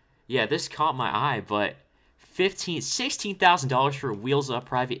 Yeah, this caught my eye, but $16,000 for a Wheels Up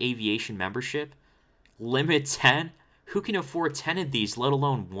private aviation membership? Limit 10? Who can afford 10 of these, let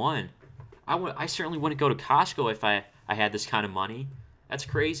alone one? I certainly wouldn't go to Costco if I had this kind of money. That's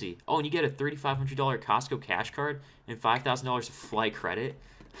crazy. Oh, and you get a $3,500 Costco cash card and $5,000 of flight credit?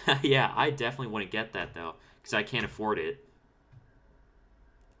 Yeah, I definitely wouldn't get that, though, because I can't afford it.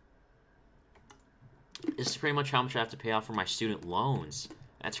 This is pretty much how much I have to pay off for my student loans.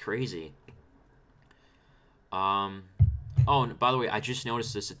 That's crazy. Oh, and by the way, I just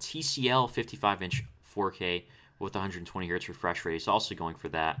noticed this. A TCL 55-inch 4K with 120 Hz refresh rate is also going for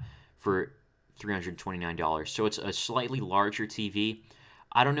that for $329. So it's a slightly larger TV.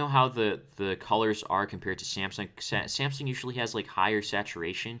 I don't know how the colors are compared to Samsung. Samsung usually has like higher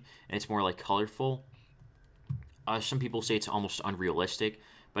saturation and it's more like colorful. Some people say it's almost unrealistic,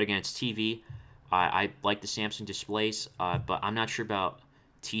 but again, it's TV. I like the Samsung displays, but I'm not sure about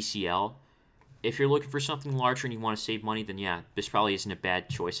TCL. If you're looking for something larger and you want to save money, then yeah, this probably isn't a bad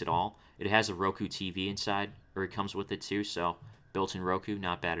choice at all. It has a Roku TV inside, or it comes with it too, so built-in Roku,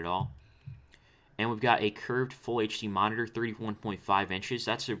 not bad at all. And we've got a curved Full HD monitor, 31.5 inches.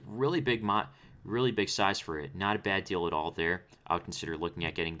 That's a really big size for it. Not a bad deal at all there. I would consider looking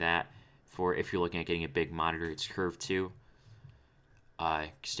at getting that for if you're looking at getting a big monitor. It's curved too.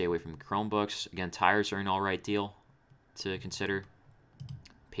 Stay away from Chromebooks. Again, tires are an alright deal to consider.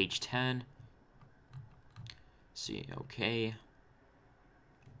 Page 10. See, okay.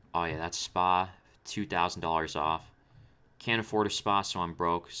 Oh yeah, that's spa, $2,000 off. Can't afford a spa, so I'm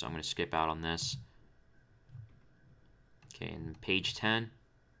broke, so I'm going to skip out on this. Okay, and page 10.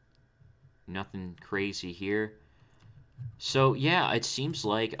 Nothing crazy here. So yeah, it seems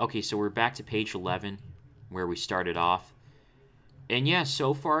like, okay, so we're back to page 11 where we started off. And yeah,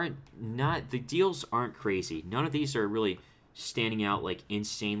 so far, the deals aren't crazy. None of these are really standing out like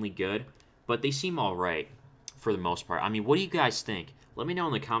insanely good, but they seem all right for the most part. I mean, what do you guys think? Let me know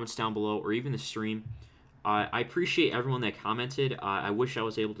in the comments down below, or even the stream. I appreciate everyone that commented. I wish I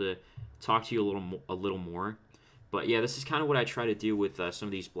was able to talk to you a little more. But yeah, this is kind of what I try to do with some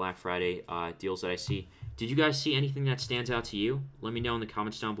of these Black Friday deals that I see. Did you guys see anything that stands out to you? Let me know in the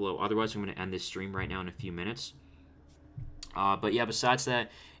comments down below. Otherwise, I'm going to end this stream right now in a few minutes. But yeah, besides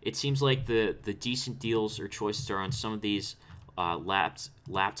that, it seems like the decent deals or choices are on some of these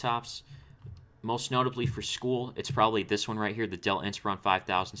laptops. Most notably for school, it's probably this one right here, the Dell Inspiron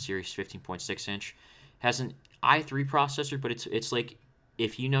 5000 series 15.6 inch. Has an i3 processor, but it's like,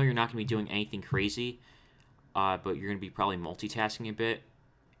 if you know you're not going to be doing anything crazy, but you're going to be probably multitasking a bit,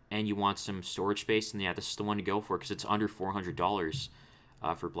 and you want some storage space, then yeah, this is the one to go for because it's under $400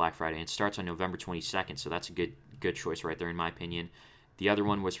 for Black Friday. And it starts on November 22nd, so that's a good choice right there, in my opinion. The other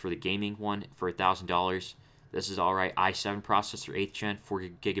one was for the gaming one for $1,000. This is alright. i7 processor, 8th gen,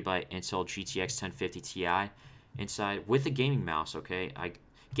 4GB Intel GTX 1050 Ti inside with a gaming mouse. Okay,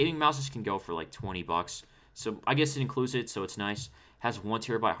 gaming mouses can go for like $20, so I guess it includes it, so it's nice. Has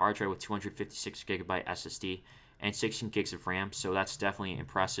 1TB hard drive with 256GB SSD and 16 gigs of RAM, so that's definitely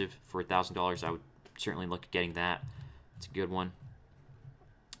impressive for $1,000. I would certainly look at getting that. It's a good one.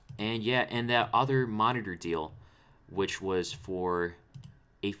 And yeah, and that other monitor deal, which was for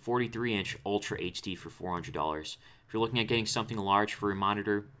a 43-inch Ultra HD for $400. If you're looking at getting something large for a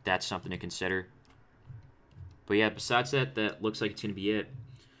monitor, that's something to consider. But yeah, besides that, that looks like it's going to be it.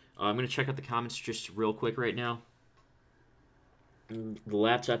 I'm going to check out the comments just real quick right now. The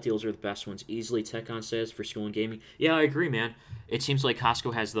laptop deals are the best ones. Easily TechOn says for school and gaming. Yeah, I agree, man. It seems like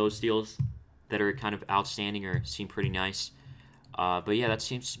Costco has those deals that are kind of outstanding or seem pretty nice. But yeah, that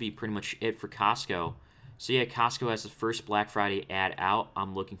seems to be pretty much it for Costco. So yeah, Costco has the first Black Friday ad out.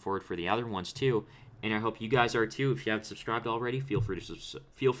 I'm looking forward for the other ones too, and I hope you guys are too. If you haven't subscribed already, feel free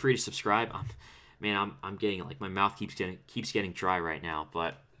to subscribe. I'm getting, like, my mouth keeps getting dry right now.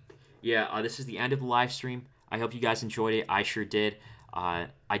 But yeah, this is the end of the live stream. I hope you guys enjoyed it. I sure did. I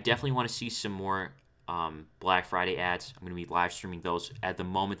definitely want to see some more Black Friday ads. I'm going to be live streaming those at the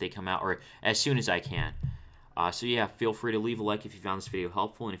moment they come out, or as soon as I can. So yeah, feel free to leave a like if you found this video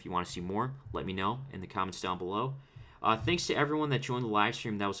helpful, and if you want to see more, let me know in the comments down below. Thanks to everyone that joined the live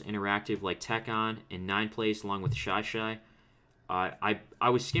stream that was interactive, like TechOn and 9Plays, along with Shy. I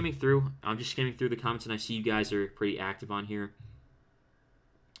was skimming through. I'm just skimming through the comments, and I see you guys are pretty active on here.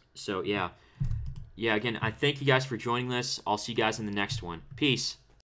 So yeah, again, I thank you guys for joining this. I'll see you guys in the next one. Peace.